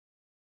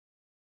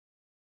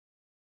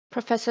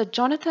Professor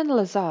Jonathan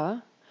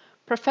Lazar,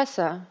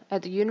 professor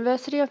at the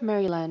University of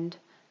Maryland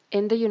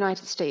in the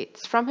United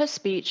States, from his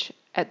speech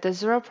at the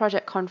Zero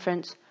Project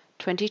Conference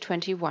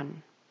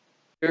 2021.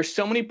 There are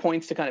so many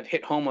points to kind of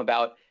hit home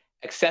about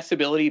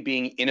accessibility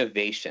being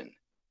innovation.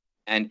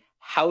 And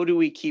how do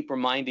we keep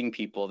reminding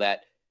people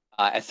that,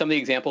 as some of the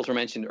examples were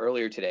mentioned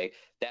earlier today,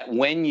 that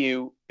when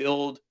you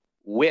build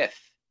with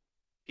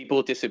people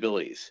with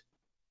disabilities,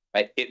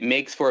 right, it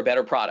makes for a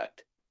better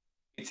product.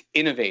 It's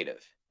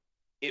innovative.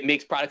 It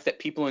makes products that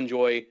people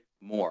enjoy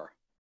more.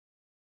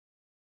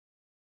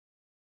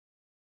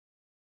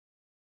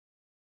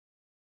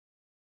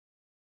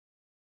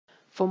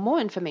 For more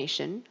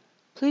information,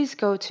 please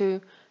go to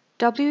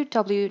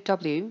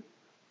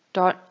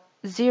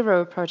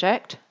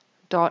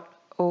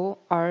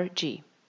www.zeroproject.org.